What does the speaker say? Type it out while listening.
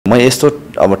यस्तो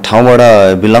अब ठाउँबाट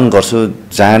बिलङ गर्छु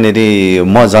जहाँनेरि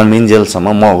म जन्मिन्जेलसम्म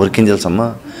म हुर्किन्जेलसम्म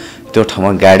त्यो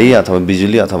ठाउँमा गाडी अथवा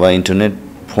बिजुली अथवा इन्टरनेट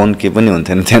फोन के पनि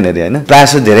हुन्थेन त्यहाँनेरि हैन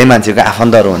प्रायः धेरै मान्छेको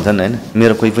आफन्तहरू हुन्छन् हैन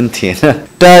मेरो कोही पनि थिएन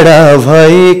टाढा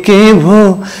भए के भो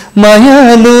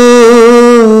मायालु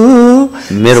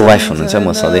मेरो वाइफ हुनुहुन्छ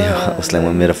म सधैँ उसलाई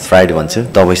म मेरो फ्राइड भन्छु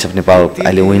द भोइस अफ नेपाल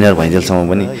अहिले विनर भइन्जेलसम्म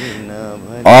पनि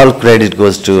all credit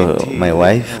goes to my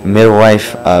wife मेरो वाइफ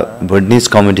भुडनिज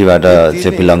कम्युनिटीबाट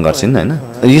चाहिँ बिलङ गर्छिन् हैन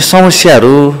यो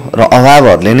समस्याहरू र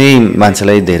अभावहरूले नै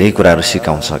मान्छेलाई धेरै कुराहरू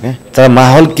सिकाउँछ के तर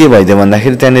माहौल के भइदियो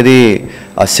भन्दाखेरि त्यहाँनेरि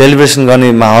सेलिब्रेसन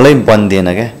गर्ने माहौलै बन्दिएन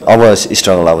के अब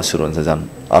स्ट्रगल अब सुरु हुन्छ झन्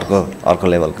अर्को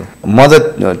लेभलको म त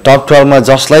टप 12 मा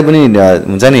जसलाई पनि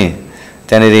हुन्छ नि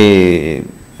त्यहाँनेरि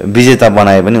विजेता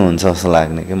बनाए पनि हुन्छ जस्तो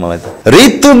लाग्ने के मलाई त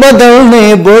ऋतु बदल्ने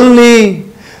बोल्ने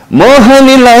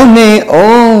मोहनी लाउने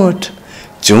ओठ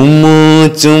चुमु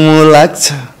चुमु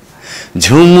लाग्छ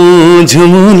झुमु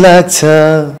झुमु लाग्छ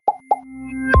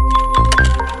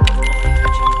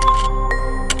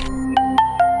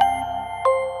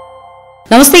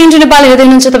नमस्ते इन्टर नेपाल हेर्दै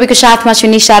हुनुहुन्छ तपाईको साथमा छु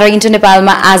निशा र इन्टर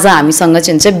नेपालमा आज हामीसँग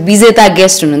चाहिँ विजेता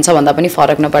गेस्ट हुनुहुन्छ भन्दा पनि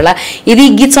फरक नपर्ला यदि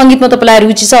गीत संगीतमा तपाईलाई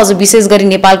रुचि छ अझ विशेष गरी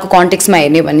नेपालको कन्टेक्स्टमा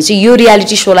हेर्ने भने चाहिँ यो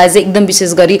रियालिटी शोलाई चाहिँ एकदम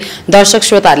विशेष गरी दर्शक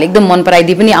श्रोताहरूले एकदम मन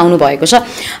पराइदिए पनि आउनु भएको छ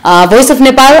भोइस अफ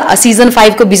नेपाल सिजन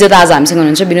 5 को विजेता आज हामीसँग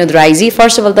हुनुहुन्छ बिनोद राई जी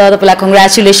फर्स्ट अफ अल त तपाईलाई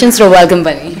कंग्रेचुलेसन्स र वेलकम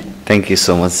पनि थ्यांक यू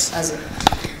सो मच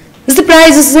जस्तै प्राय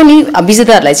जस्तो नि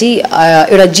विजेताहरूलाई चाहिँ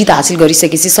एउटा जित हासिल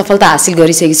गरिसकेपछि सफलता हासिल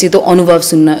गरिसकेपछि त्यो अनुभव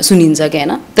सुनिन्छ के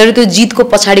हैन तर त्यो जितको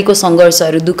पछाडीको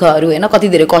संघर्षहरू दुःखहरू हैन कति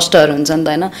धेरै कष्टहरू हुन्छ नि त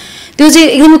हैन त्यो चाहिँ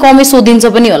एकदमै कमै सोधिन्छ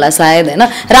पनि होला सायद हैन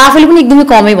र आफैले पनि एकदमै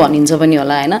कमै भनिन्छ पनि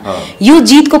होला हैन यो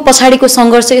जितको पछाडीको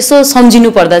संघर्ष यसो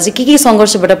सम्झिनु पर्दा चाहिँ के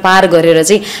संघर्षबाट पार गरेर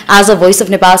चाहिँ आज भोइस अफ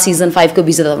नेपाल सिजन 5 को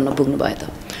विजेता हुन पुग्नु भयो त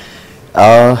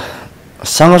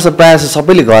संघर्ष प्रायः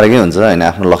सबैले गरेकै हुन्छ हैन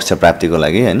आफ्नो लक्ष्य प्राप्तिको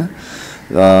लागि हैन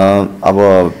अब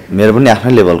मेरो पनि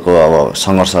आफ्नै लेभलको अब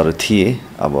संघर्षहरू थिए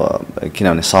अब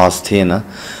किनभने सहज थिएन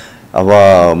अब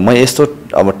म यस्तो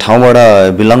अब ठाउँबाट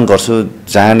बिलङ गर्छु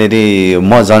जहाँनेरि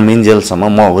म जन्मिन्जेलसम्म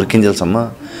म हुर्किन्जेलसम्म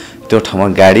त्यो ठाउँमा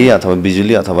गाडी अथवा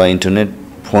बिजुली अथवा इन्टरनेट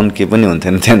फोन के पनि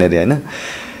हुन्थेन त्यहाँनेरि हैन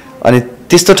अनि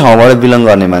त्यस्तो ठाउँबाट बिलङ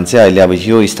गर्ने मान्छे अहिले अब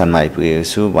यो स्थानमा आइपुगेको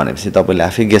छु भनेपछि तपाईले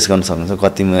आफै गेस गर्न सक्नुहुन्छ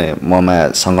कति ममा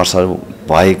संघर्षहरू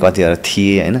भए कतिहरु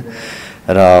थिए हैन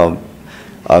र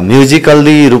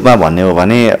म्युजिकली रूपमा भन्ने हो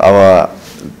भने अब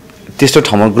त्यस्तो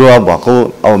ठाउँमा ग्रो अप भएको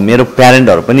अब मेरो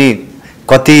प्यारेन्टहरु पनि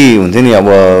कति हुन्थ्यो नि अब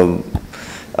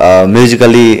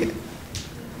म्युजिकली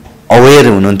अवेयर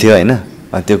हुनुहुन्थ्यो हैन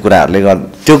त्यो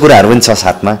कुराहरु पनि छ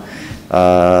साथमा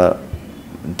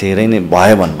धेरै नै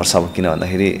भयो भन्नुपर्छ अब किन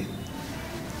भन्दाखेरि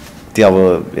त्यो अब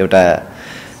एउटा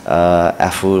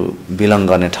आफू बिलङ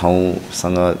गर्ने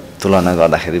ठाउँसँग तुलना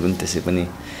गर्दाखेरि पनि त्यसै पनि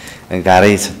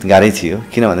गाह्रै थियो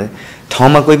किन भन्दा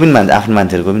ठाउँमा कोही पनि मान्छे आफ्नो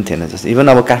मान्छेहरुको पनि थिएन जस्तो इभन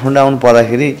अब काठमाडौँ आउनु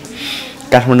पर्दाखेरि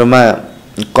काठमाडौँमा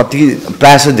कति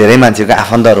प्रायः धेरै मान्छेको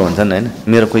आफन्तहरू हुन्छन् हैन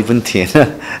मेरो कोही पनि थिएन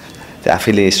त्यो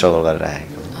आफैले स्ट्रगल गरेर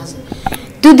आएको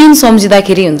त्यो दिन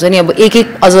सम्झिँदाखेरि हुन्छ नि अब एक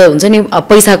अझ हुन्छ नि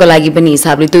पैसाको लागि पनि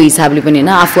हिसाबले त्यो हिसाबले पनि हैन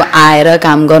आफू आएर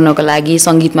काम गर्नको लागि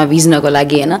संगीतमा भिज्नको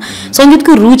लागि हैन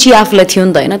संगीतको रुचि आफूलाई थियो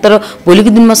नि त हैन तर भोलिको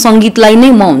दिनमा संगीतलाई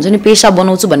नै म हुन्छ नि पेशा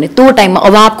बनाउँछु भन्ने त्यो टाइममा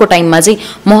अभावको टाइममा चाहिँ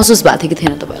महसुस भएको थियो कि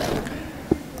थिएन तपाईलाई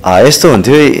यस्तो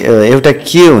हुन्थ्यो एउटा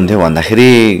के हुन्थ्यो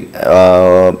भन्दाखेरि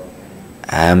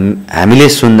हामीले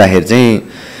सुन्दाखेरि चाहिँ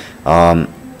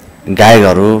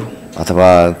गायकहरू अथवा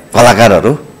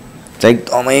कलाकारहरू चाहिँ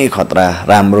एकदमै खतरा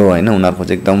राम्रो हैन उनीहरुको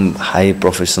चाहिँ एकदम हाई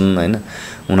प्रोफेसन हैन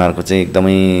उनीहरुको चाहिँ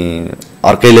एकदमै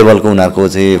अर्कै लेभलको उनीहरुको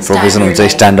चाहिँ प्रोफेसन हुन्छ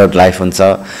स्ट्यान्डर्ड लाइफ हुन्छ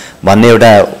भन्ने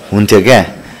एउटा हुन्थ्यो क्या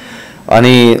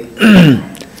अनि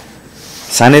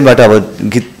सानैबाट अब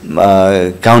गीत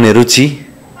गाउने रुचि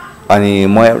अनि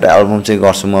म एउटा एल्बम चाहिँ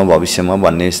गर्छु म भविष्यमा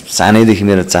भन्ने सानैदेखि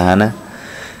मेरो चाहना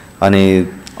अनि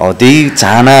अब त्यही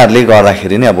चाहनाहरुले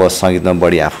गर्दाखेरि नै अब संगीतमा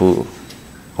बढी आफू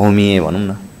होमिए भनौं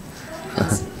न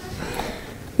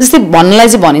जस्तै भन्नलाई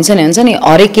चाहिँ भनिन्छ नि हुन्छ नि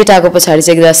हरेक केटाको पछाडी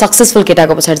चाहिँ एकदम सक्सेसफुल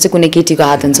केटाको पछाडी चाहिँ कुनै केटीको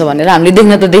हात हुन्छ भनेर हामीले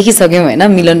देख्न त देखिसक्यौं हैन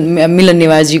मिलन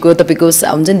नेवारजीको तपाईको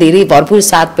हुन्छ नि धेरै भरपुर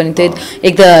साथ पनि थियो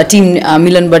एक त टिम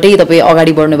मिलनबाटै तपाई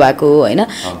अगाडि बढ्नु भएको हो हैन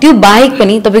त्यो बाहेक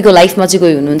पनि तपाईको लाइफमा चाहिँ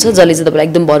कोही हुनुहुन्छ जसले चाहिँ तपाईलाई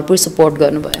एकदम भरपुर सपोर्ट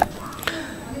गर्नुभयो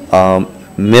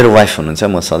मेरो वाइफ हुनुहुन्छ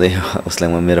म सधैँ उसलाई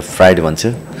म मेरो फ्राइड भन्छु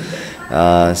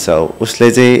सो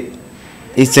उसले चाहिँ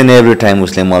इच एन्ड एभ्री टाइम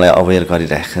उसले मलाई अवेयर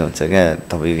गरिरहेको हुन्छ क्या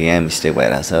तपाईको यहाँ मिस्टेक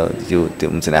भइरहेछ त्यो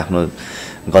हुन्छ नि आफ्नो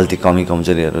गल्ती कमी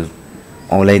कमजोरीहरू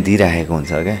औँलाई दिइरहेको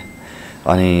हुन्छ क्या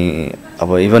अनि अब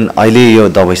इभन अहिले यो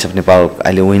द भोइस अफ नेपाल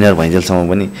अहिले विनर भइन्जेलसम्म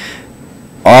पनि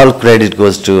all credit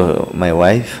goes to my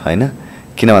wife हैन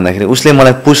किन भन्दाखेरि उसले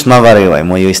मलाई पुश नगरेको भए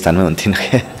म यो स्थानमै हुन्थिनँ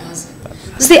क्या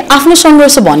जस्तै आफ्नो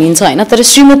सङ्घर्ष भनिन्छ होइन, तर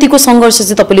श्रीमतीको सङ्घर्ष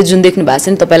चाहिँ तपाईँले जुन देख्नु भएको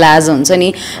छ नि, तपाईँलाई आज हुन्छ नि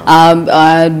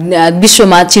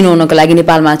विश्वमा चिनाउनको लागि,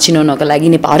 नेपालमा चिनाउनको लागि,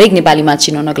 हरेक नेपालीमा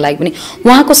चिनाउनको लागि पनि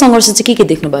उहाँको सङ्घर्ष चाहिँ के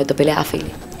देख्नुभयो तपाईँले आफैले?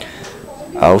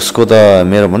 उसको त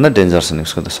मेरोभन्दा डेन्जर छ नि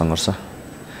उसको त सङ्घर्ष।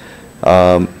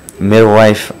 मेरो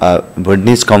वाइफ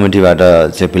भुटनिज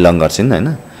कम्युनिटीबाट चाहिँ बिलङ गर्छिन् होइन।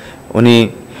 उनी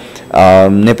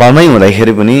नेपालमै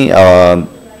हुँदाखेरि पनि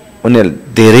उनीहरूले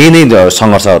धेरै नै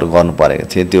सङ्घर्षहरू गर्नु परेको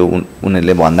थियो। त्यो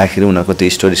उनीहरूले भन्दाखेरि, उनीहरूको त्यो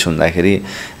स्टोरी सुन्दाखेरि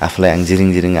आफूलाई जिरिङ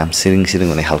सिरिङ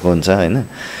हुने खालको हुन्छ होइन।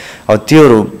 अब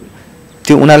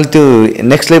त्यो उनीहरूले त्यो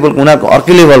नेक्स्ट लेभलको, उनीहरूको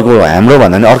अर्कै लेभलको, हाम्रो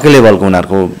भन्दा पनि अर्कै लेभलको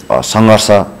उनीहरूको सङ्घर्ष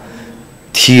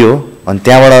थियो। अनि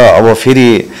त्यहाँबाट अब फेरि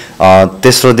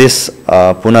तेस्रो देश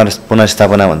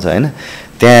पुनर्स्थापना भन्छ होइन,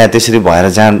 त्यहाँ त्यसरी भएर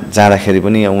जाँदाखेरि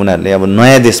पनि उनीहरूले अब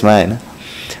नयाँ देशमा होइन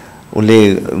उसले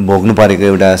भोग्नु परेको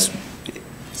एउटा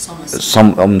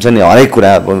हुन्छ नि हरेक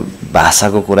कुरा, अब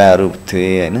भाषाको कुराहरू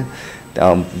थिए होइन,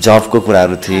 जबको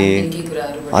कुराहरू थिए,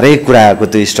 हरेक कुराको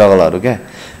त्यो स्ट्रगलहरू क्या।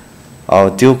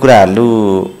 अब त्यो कुराहरू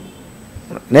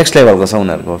नेक्स्ट लेभलको छ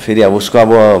उनीहरूको। फेरि अब उसको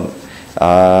अब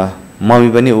मम्मी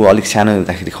पनि ऊ अलिक सानो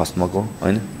हुँदाखेरि खस्मको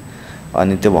होइन।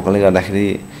 अनि त्यो भएकोले गर्दाखेरि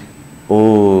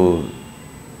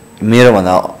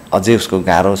मेरोभन्दा अझै उसको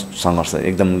गाह्रो सङ्घर्ष,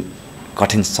 एकदम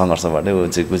कठिन सङ्घर्षबाटै ऊ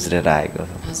चाहिँ गुज्रेर आएको।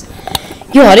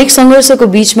 यो हरेक सङ्घर्षको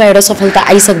बिचमा एउटा सफलता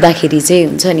आइसक्दाखेरि चाहिँ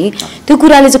हुन्छ नि, त्यो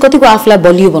कुराले चाहिँ कतिको आफूलाई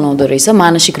बलियो बनाउँदो रहेछ,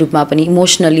 मानसिक रूपमा पनि,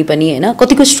 इमोसनली पनि होइन,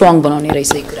 कतिको स्ट्रङ बनाउने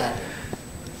रहेछ यो कुरा?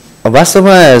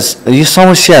 वास्तवमा यो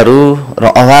समस्याहरू र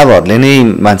अभावहरूले नै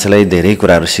मान्छेलाई धेरै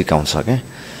कुराहरू सिकाउँछ क्या।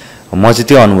 म चाहिँ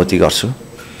त्यो अनुभूति गर्छु।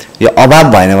 यो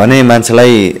अभाव भएन भने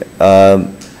मान्छेलाई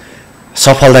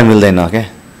सफलता मिल्दैन क्या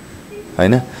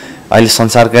होइन। अहिले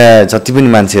संसारका जति पनि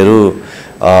मान्छेहरू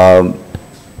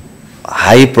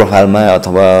हाई प्रोफाइलमा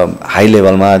अथवा हाई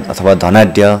लेभलमा अथवा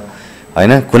धनाढ्य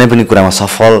होइन कुनै पनि कुरामा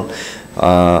सफल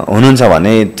हुनुहुन्छ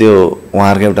भने त्यो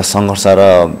उहाँहरूको एउटा सङ्घर्ष र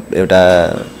एउटा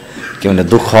के भन्छ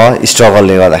दुःख,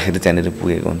 स्ट्रगलले गर्दाखेरि त्यहाँनिर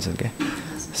पुगेको हुन्छ क्या।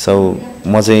 सो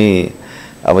म चाहिँ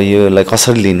अब योलाई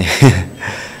कसरी लिने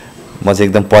म चाहिँ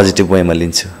एकदम पोजिटिभ वेमा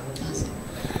लिन्छु।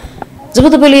 जब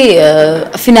तपाईँले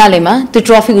फिनालेमा त्यो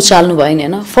ट्रफी उचाल्नु भयो नि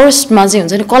होइन, फर्स्टमा चाहिँ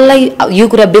हुन्छ नि कसलाई यो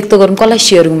कुरा व्यक्त गरौँ, कसलाई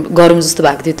सेयर गरौँ जस्तो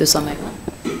भएको थियो त्यो समयमा?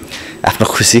 आफ्नो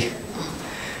खुसी।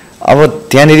 अब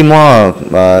त्यहाँनिर म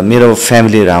मेरो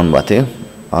फ्यामिलीहरू आउनुभएको थियो,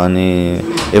 अनि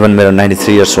इभन मेरो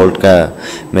 93 इयर्स ओल्डका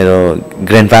मेरो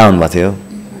ग्रान्डपा आउनुभएको थियो।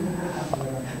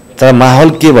 तर माहौल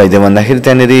के भइदियो भन्दाखेरि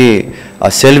त्यहाँनिर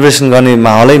सेलिब्रेसन गर्ने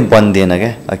माहौलै बन्दिएन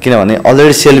क्या। किनभने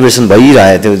अलरेडी सेलिब्रेसन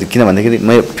भइरहेको थियो। किन भन्दाखेरि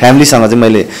मेरो फ्यामिलीसँग चाहिँ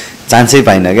मैले चान्सै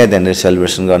पाइनँ क्या त्यहाँनिर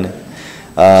सेलिब्रेसन गर्ने।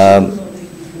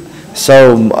 सो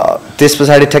त्यस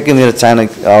पछाडि ठ्याक्कै मेरो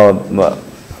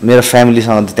मेरो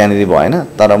फ्यामिलीसँग त त्यहाँनिर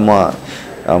भएन। तर म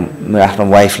मेरो आफ्नो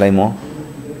वाइफलाई म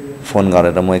फोन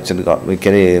गरेर म एकचोटि के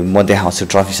अरे म देखाउँछु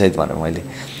ट्रफीसहित भनेर मैले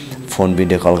फोन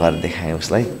भिडियो कल गरेर देखाएँ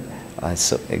उसलाई।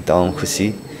 सो एकदम खुसी।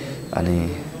 अनि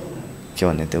के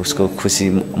भन्ने त्यो उसको खुसी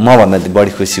मभन्दा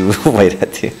बढी खुसी भइरहेको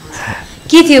थियो।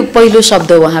 के थियो पहिलो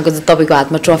शब्द उहाँको? तपाईँको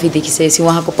हातमा ट्रफी देखिसकेपछि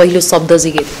उहाँको पहिलो शब्द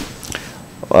चाहिँ के थियो?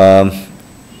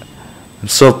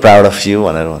 सो प्राउड अफ यु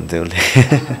भनेर भन्थ्यो उसले।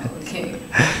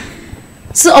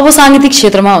 सो अब साङ्गीतिक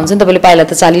क्षेत्रमा हुन्छ नि, तपाईँले पाइला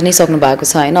त चालि नै सक्नु भएको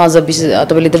छ होइन, अझ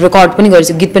तपाईँले त रेकर्ड पनि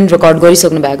गीत पनि रेकर्ड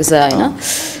गरिसक्नु भएको छ होइन।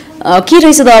 के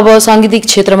रहेछ त अब साङ्गीतिक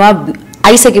क्षेत्रमा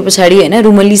आइसके पछाडि होइन,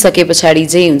 रुमल्लिसके पछाडि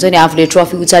चाहिँ हुन्छ नि आफूले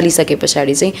ट्रफी उचालिसके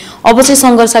पछाडि चाहिँ अब चाहिँ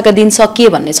सङ्घर्षका दिन सकिए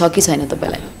भन्ने छ कि छैन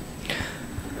तपाईँलाई?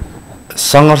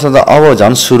 सङ्घर्ष त अब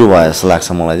झन् सुरु भयो जस्तो लाग्छ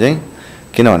मलाई चाहिँ।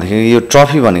 किन भन्दाखेरि यो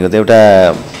ट्रफी भनेको त एउटा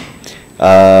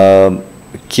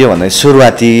के भन्दा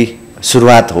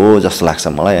सुरुवात हो जस्तो लाग्छ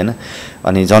मलाई होइन।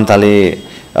 अनि जनताले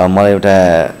मलाई एउटा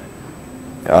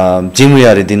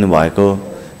जिम्मेवारी दिनुभएको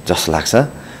जस्तो लाग्छ।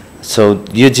 सो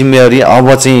यो जिम्मेवारी अब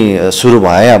चाहिँ सुरु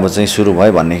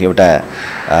भयो भन्ने एउटा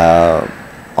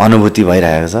अनुभूति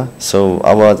भइरहेको छ। सो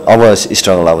अब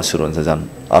स्ट्रगल अब सुरु हुन्छ झन्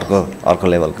अर्को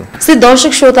लेभलको। जस्तै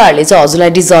दर्शक श्रोताहरूले चाहिँ हजुरलाई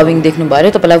डिजर्भिङ देख्नु भयो र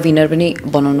तपाईँलाई विनर पनि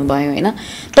बनाउनु भयो होइन।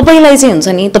 तपाईँलाई चाहिँ हुन्छ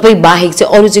नि तपाईँ बाहेक चाहिँ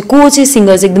अरू चाहिँ को चाहिँ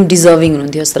सिङ्गर चाहिँ एकदम डिजर्भिङ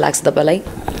हुनुहुन्थ्यो जस्तो लाग्छ तपाईँलाई?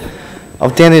 अब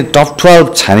त्यहाँनिर टप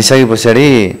 12 छानिसके पछाडि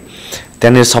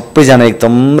त्यहाँनिर सबैजना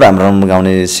एकदम राम्रो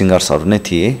गाउने सिङ्गर्सहरू नै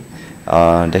थिए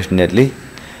डेफिनेटली।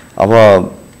 अब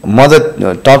म त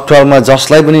टप 12 मा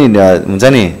जसलाई पनि हुन्छ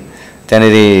नि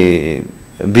त्यहाँनिर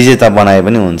विजेता बनाए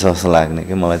पनि हुन्छ जस्तो लाग्ने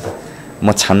कि मलाई त।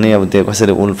 म छान्ने अब त्यो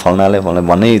कसरी फल्नाले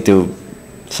भन्नै त्यो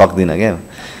सक्दिनँ क्या।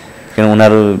 किन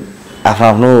उनीहरू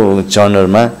आफ्नो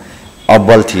जनरमा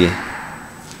अब्बल थिए।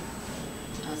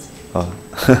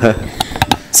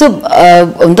 सो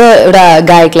हुन त एउटा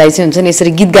गायकलाई चाहिँ हुन्छ नि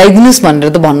यसरी गीत गाइदिनुहोस् भनेर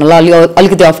त भन्नलाई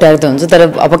अलिकति अप्ठ्यारो त हुन्छ, तर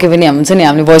पक्कै पनि हुन्छ नि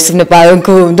हामीले भोइस अफ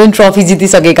नेपालको हुन्छ नि ट्रफी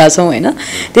जितिसकेका छौँ होइन।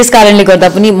 त्यस कारणले गर्दा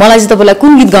पनि मलाई चाहिँ तपाईँलाई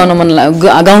कुन गीत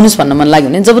गाउनुहोस् भन्न मन लाग्यो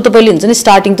भने जब तपाईँले हुन्छ नि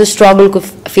स्टार्टिङ त्यो स्ट्रगलको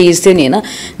फेज थियो नि होइन,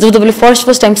 जब तपाईँले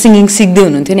फर्स्ट टाइम सिङ्गिङ सिक्दै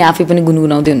हुनुहुन्थ्यो नि, आफै पनि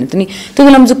गुनगुनाउँदै हुनुहुन्थ्यो नि, त्यो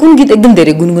बेलामा चाहिँ कुन गीत एकदम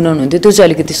धेरै गुनगुनाउनुहुन्थ्यो त्यो चाहिँ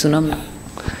अलिकति सुनौँ न।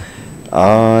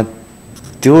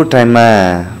 त्यो टाइममा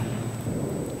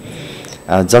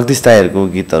जगदीश दाईहरूको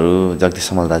गीतहरू, जगदीश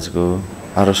समल दाजुको,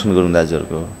 रोशन गुरुङ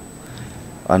दाजुहरूको,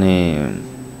 अनि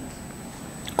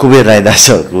कुबेर राई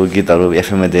दाजुहरूको गीतहरू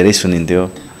एफएममा धेरै सुनिन्थ्यो,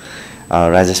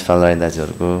 राजेश पाल राई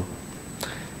दाजुहरूको।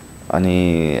 अनि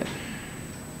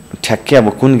ठ्याक्कै अब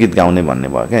कुन गीत गाउने भन्ने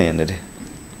भयो क्या यहाँनिर।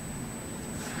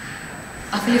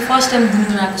 आफूले फर्स्ट टाइम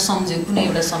गुनगुनाएको सम्झेको कुनै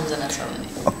एउटा सम्झना छ भने?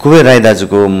 कुबेर राई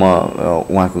दाजुको म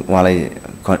उहाँलाई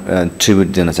ट्रिब्युट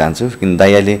दिन चाहन्छु, किन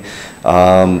दाइ अहिले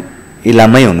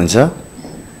इलाममै हुनुहुन्छ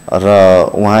र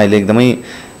उहाँ अहिले एकदमै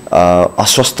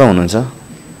अस्वस्थ हुनुहुन्छ,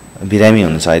 बिरामी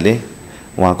हुनुहुन्छ अहिले।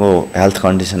 उहाँको हेल्थ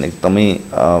कन्डिसन एकदमै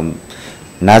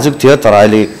नाजुक थियो, तर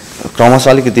अहिले क्रमशः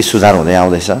अलिकति सुधार हुँदै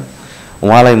आउँदैछ।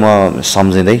 उहाँलाई म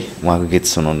सम्झिँदै उहाँको गीत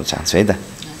सुनाउन चाहन्छु है त।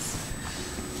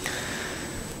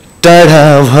 टाढा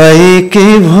भए के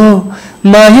भो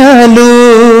मायालु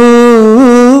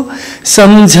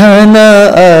सम्झना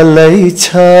आलै छ,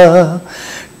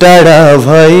 टाढा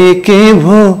भए के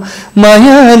भो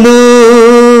मायालु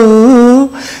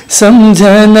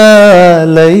सम्झना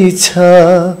आलै छ,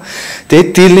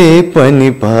 त्यतिले पनि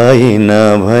पाइन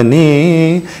भने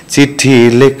चिठी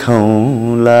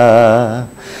लेखौँला,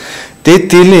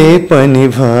 त्यतिले पनि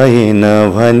भएन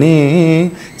भने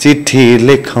चिठी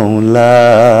लेखौँला,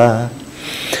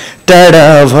 टाढा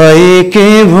भए के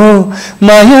भो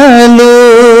मायालु।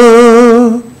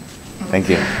 Thank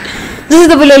you. जस्तै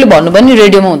तपाईँले अहिले भन्नुभयो नि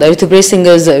रेडियोमा हुँदाखेरि थुप्रै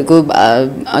सिङ्गर्सहरूको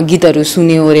गीतहरू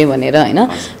सुन्यो ओरे भनेर होइन,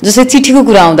 जस्तै चिठीको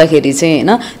कुरा आउँदाखेरि चाहिँ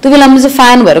होइन, त्यो बेलामा चाहिँ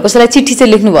फ्यान भएर कसैलाई चिठी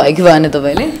चाहिँ लेख्नुभयो कि भएन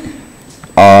तपाईँले?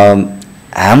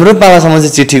 हाम्रो पालासम्म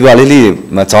चाहिँ चिठीको अलिअलि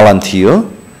चलन थियो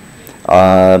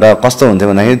र कस्तो हुन्थ्यो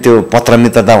भन्दाखेरि त्यो पत्र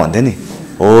मित्रता भन्थ्यो नि,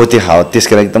 हो त्यो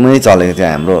त्यसको लागि एकदमै चलेको थियो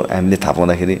हामीले थाहा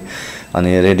पाउँदाखेरि।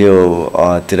 अनि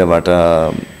रेडियोतिरबाट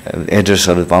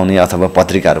एड्रेसहरू पाउने अथवा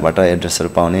पत्रिकाहरूबाट एड्रेसहरू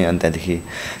पाउने, अनि त्यहाँदेखि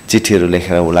चिठीहरू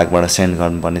लेखेर हुलाकबाट सेन्ड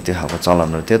गर्नुपर्ने त्यो खालको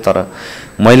चलनहरू थियो। तर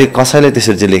मैले कसैलाई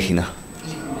त्यसरी चाहिँ लेखिनँ।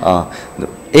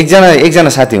 एकजना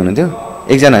साथी हुनुहुन्थ्यो,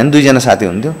 एकजना होइन दुईजना साथी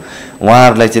हुनुहुन्थ्यो,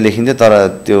 उहाँहरूलाई चाहिँ लेखिन्थ्यो। तर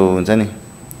त्यो हुन्छ नि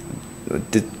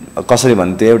त्यो कसरी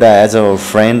भन्नु, त्यो एउटा एज अ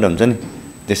फ्रेन्ड हुन्छ नि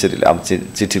त्यसरी अब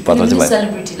चिठी पत्र चाहिँ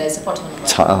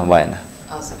भएन।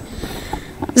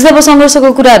 जस्तै अब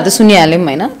सङ्घर्षको कुराहरू त सुनिहाल्यौँ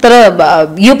होइन, तर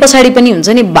यो पछाडि पनि हुन्छ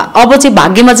नि अब चाहिँ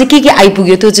भाग्यमा चाहिँ के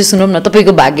आइपुग्यो त्यो चाहिँ सुनौँ न।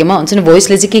 तपाईँको भाग्यमा हुन्छ नि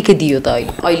भोइसले चाहिँ के दियो त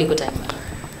अहिलेको टाइममा?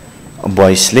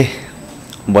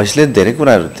 भोइसले धेरै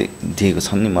कुराहरू दिएको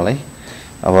छन् नि मलाई।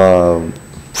 अब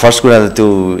फर्स्ट कुरा त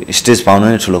त्यो स्टेज पाउनु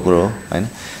नै ठुलो कुरो हो होइन,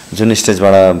 जुन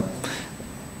स्टेजबाट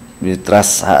यत्रा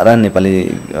सारा नेपाली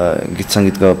गीत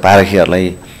सङ्गीतको पारखीहरूलाई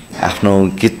आफ्नो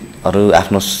गीतहरू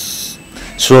आफ्नो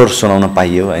स्वर सुनाउन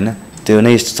पाइयो होइन, त्यो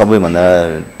नै सबैभन्दा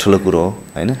ठुलो कुरो हो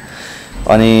होइन।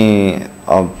 अनि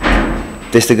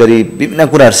त्यस्तै गरी विभिन्न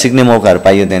कुराहरू सिक्ने मौकाहरू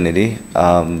पाइयो त्यहाँनिर।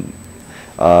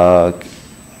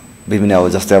 विभिन्न अब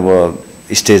जस्तै अब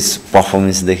स्टेज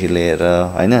पर्फर्मेन्सदेखि लिएर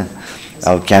होइन,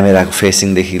 अब क्यामेराको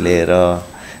फेसिङदेखि लिएर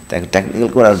त्यहाँको टेक्निकल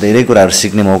कुराहरू धेरै कुराहरू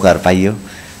सिक्ने मौकाहरू पाइयो।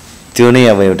 त्यो नै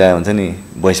अब एउटा हुन्छ नि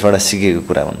भोइसबाट सिकेको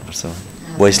कुरा भन्नुपर्छ,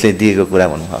 भोइसले दिएको कुरा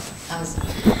भन्नुभएको।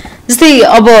 जस्तै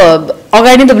अब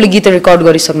अगाडि नै तपाईँले गीत रेकर्ड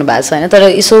गरिसक्नु भएको छ होइन,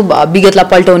 तर यसो विगतलाई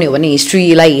पल्टाउने हो भने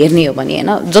हिस्ट्रीलाई हेर्ने हो भने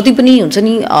होइन, जति पनि हुन्छ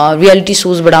नि रियालिटी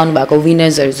सोजबाट आउनु भएको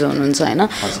विनर्सहरू जो हुनुहुन्छ होइन,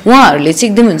 उहाँहरूले चाहिँ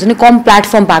एकदमै हुन्छ नि कम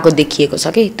प्लेटफर्म पाएको देखिएको छ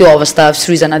कि त्यो अवस्था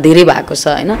सृजना धेरै भएको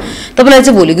छ होइन। तपाईँलाई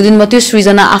चाहिँ भोलिको दिनमा त्यो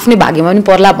सृजना आफ्नै भाग्यमा पनि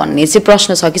पर्ला भन्ने चाहिँ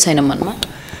प्रश्न छ कि छैन मनमा?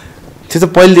 त्यो त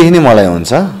पहिलेदेखि नै मलाई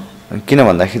हुन्छ, किन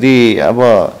भन्दाखेरि अब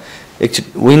एकचोटि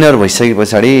विनर भइसके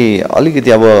पछाडि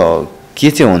अलिकति अब के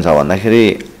चाहिँ हुन्छ भन्दाखेरि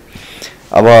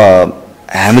अब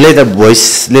हामीलाई त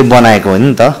भोइसले बनाएको हो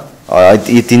नि त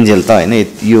यी तिनजेल त होइन,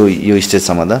 यो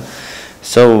स्टेजसम्म त।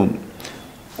 सो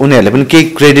उनीहरूले पनि केही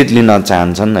क्रेडिट लिन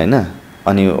चाहन्छन् होइन,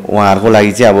 अनि उहाँहरूको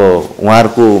लागि चाहिँ अब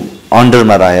उहाँहरूको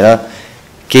अन्डरमा रहेर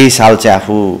केही साल चाहिँ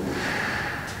आफू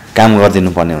काम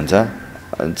गरिदिनु पर्ने हुन्छ।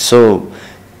 सो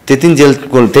त्यति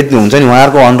हुन्छ नि,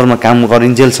 उहाँहरूको अन्डरमा काम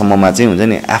गरिन्जेलसम्ममा चाहिँ हुन्छ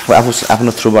नि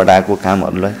आफ्नो थ्रुबाट आएको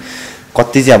कामहरूलाई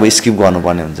कति चाहिँ अब स्किप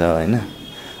गर्नुपर्ने हुन्छ होइन,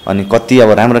 अनि कति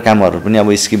अब राम्रो कामहरू पनि अब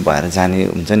स्किप भएर जाने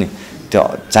हुन्छ नि, त्यो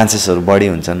चान्सेसहरू बढी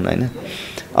हुन्छन् होइन।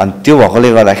 अनि त्यो भएकोले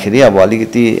गर्दाखेरि अब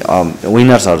अलिकति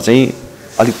विनर्सहरू चाहिँ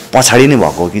अलिक पछाडि नै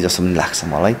भएको हो कि जस्तो पनि लाग्छ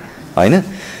मलाई होइन।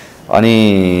 अनि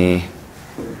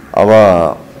अब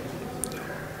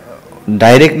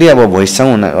डाइरेक्टली अब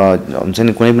भोइससँग हुन्छ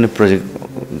नि कुनै पनि प्रोजेक्ट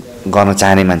गर्न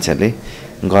चाहने मान्छेहरूले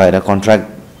गएर कन्ट्र्याक्ट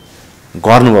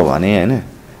गर्नुभयो भने होइन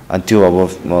अनि त्यो अब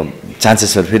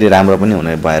चान्सेसहरू फेरि राम्रो पनि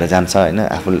हुने भएर जान्छ होइन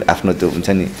आफ्नो त्यो हुन्छ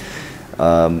नि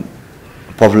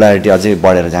पपुलारिटी अझै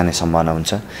बढेर जाने सम्भावना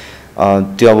हुन्छ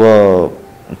त्यो अब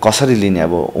कसरी लिने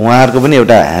अब उहाँहरूको पनि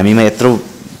एउटा हामीमा यत्रो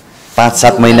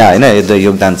 5-7 महिना होइन यस्तो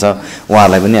योगदान छ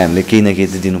उहाँहरूलाई पनि हामीले केही न केही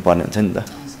त दिनुपर्ने हुन्छ नि त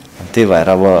त्यही भएर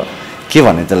अब के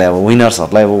भन्ने त्यसलाई अब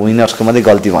विनर्सहरूलाई अब विनर्सको मात्रै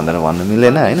गल्ती भनेर भन्नु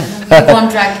मिलेन होइन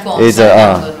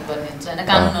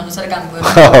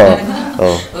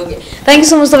थ्याङ्क यू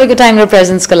सो मच तपाईँको टाइम र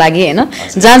प्रेजेन्सको लागि होइन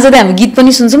जहाँ जाँदै हामी गीत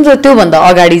पनि सुन्छौँ तर त्योभन्दा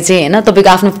अगाडि चाहिँ होइन तपाईँको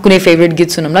आफ्नो कुनै फेभरेट गीत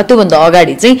सुनौँला त्योभन्दा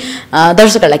अगाडि चाहिँ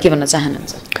दर्शकहरूलाई के भन्न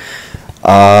चाहनुहुन्छ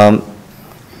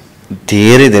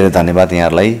धेरै धेरै धन्यवाद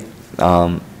यहाँहरूलाई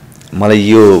मलाई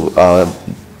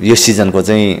यो सिजनको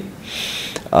चाहिँ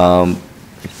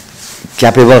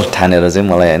क्यापेबल ठानेर चाहिँ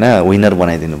मलाई होइन विनर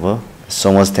बनाइदिनु भयो सो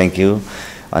मच थ्याङ्क यू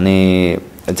अनि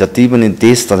जति पनि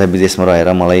देश तथा विदेशमा रहेर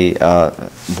मलाई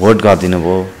भोट गरिदिनु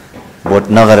भयो भोट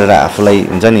नगरेर आफूलाई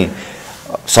हुन्छ नि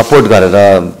सपोर्ट गरेर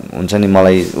हुन्छ नि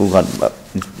मलाई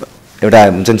एउटा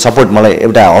हुन्छ नि सपोर्ट मलाई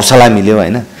एउटा हौसला मिल्यो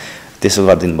होइन त्यसो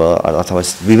गरिदिनु भयो अथवा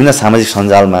विभिन्न सामाजिक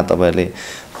सञ्जालमा तपाईँहरूले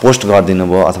पोस्ट गरिदिनु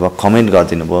भयो अथवा कमेन्ट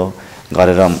गरिदिनु भयो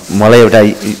गरेर मलाई एउटा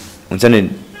हुन्छ नि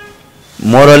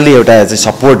मोरल्ली एउटा चाहिँ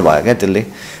सपोर्ट भयो क्या त्यसले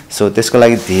सो त्यसको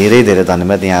लागि धेरै धेरै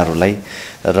धन्यवाद यहाँहरूलाई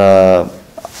र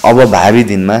अब भावी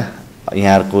दिनमा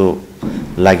यहाँहरूको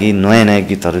लागि नयाँ नयाँ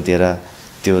गीतहरू दिएर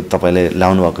त्यो तपाईँले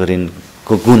ल्याउनु भएको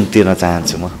ऋणको गुण तिर्न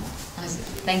चाहन्छु म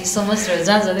थ्याङ्क यू सो मच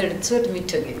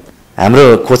हाम्रो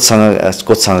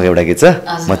कोचसँग एउटा गीत छ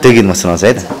म त्यो गीत म सुनाउँछु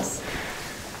है त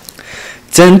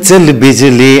चञ्चल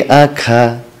बिजुली आँखा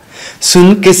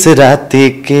सुनकेस राते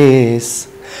केस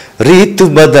ऋतु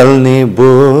बदल्ने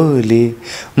बोली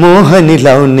मोहनी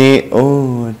लाउने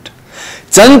ओठ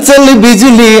चञ्चल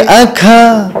बिजुली आँखा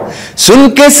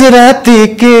सुनकेस राते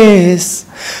केस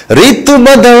ऋतु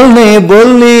बदल्ने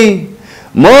बोली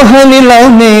मोहनी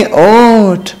लाउने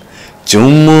ओठ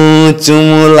चुमु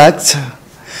चुमु लाग्छ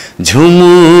झुमु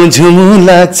झुमु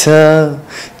लाग्छ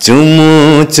चुमु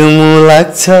चुमु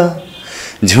लाग्छ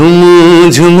झुमु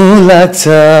झुमु लाग्छ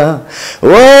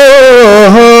ओ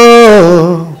हो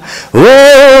ओ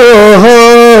हो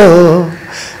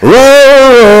ओ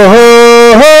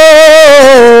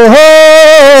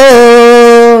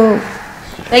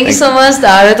थ्याङ्क यू सो मच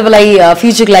र तपाईँलाई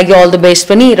फ्युचरको लागि अल द बेस्ट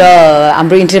पनि र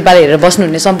हाम्रो इन्टरनेट नेपाल हेरेर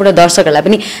बस्नुहुने सम्पूर्ण दर्शकहरूलाई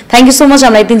पनि थ्याङ्क यू सो मच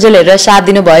हामीलाई तिनजल हेरेर साथ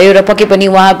दिनुभयो र पक्कै पनि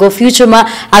उहाँको फ्युचरमा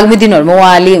आगामी दिनहरूमा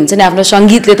उहाँले हुन्छ नि आफ्नो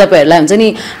सङ्गीतले तपाईँहरूलाई हुन्छ नि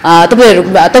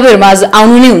तपाईँहरूमा आज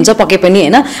आउनु नै हुन्छ पक्कै पनि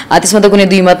होइन त्यसमा त कुनै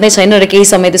दुई मत नै छैन र केही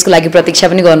समय त्यसको लागि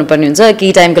प्रतीक्षा पनि गर्नुपर्ने हुन्छ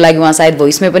केही टाइमको लागि उहाँ सायद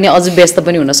भोइसमै पनि अझ व्यस्त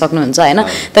पनि हुन सक्नुहुन्छ होइन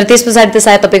तर त्यस पछाडि त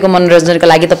सायद तपाईँको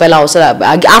मनोरञ्जनको लागि तपाईँलाई हौसला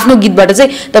आफ्नो गीतबाट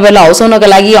चाहिँ तपाईँलाई हौसाउनको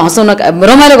लागि हँसाउन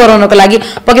रमाइलो गराउनको लागि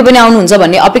पक्कै पनि आउनुहुन्छ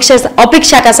भन्ने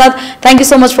अपेक्षाका साथ thank you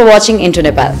so much for watching into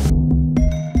Nepal.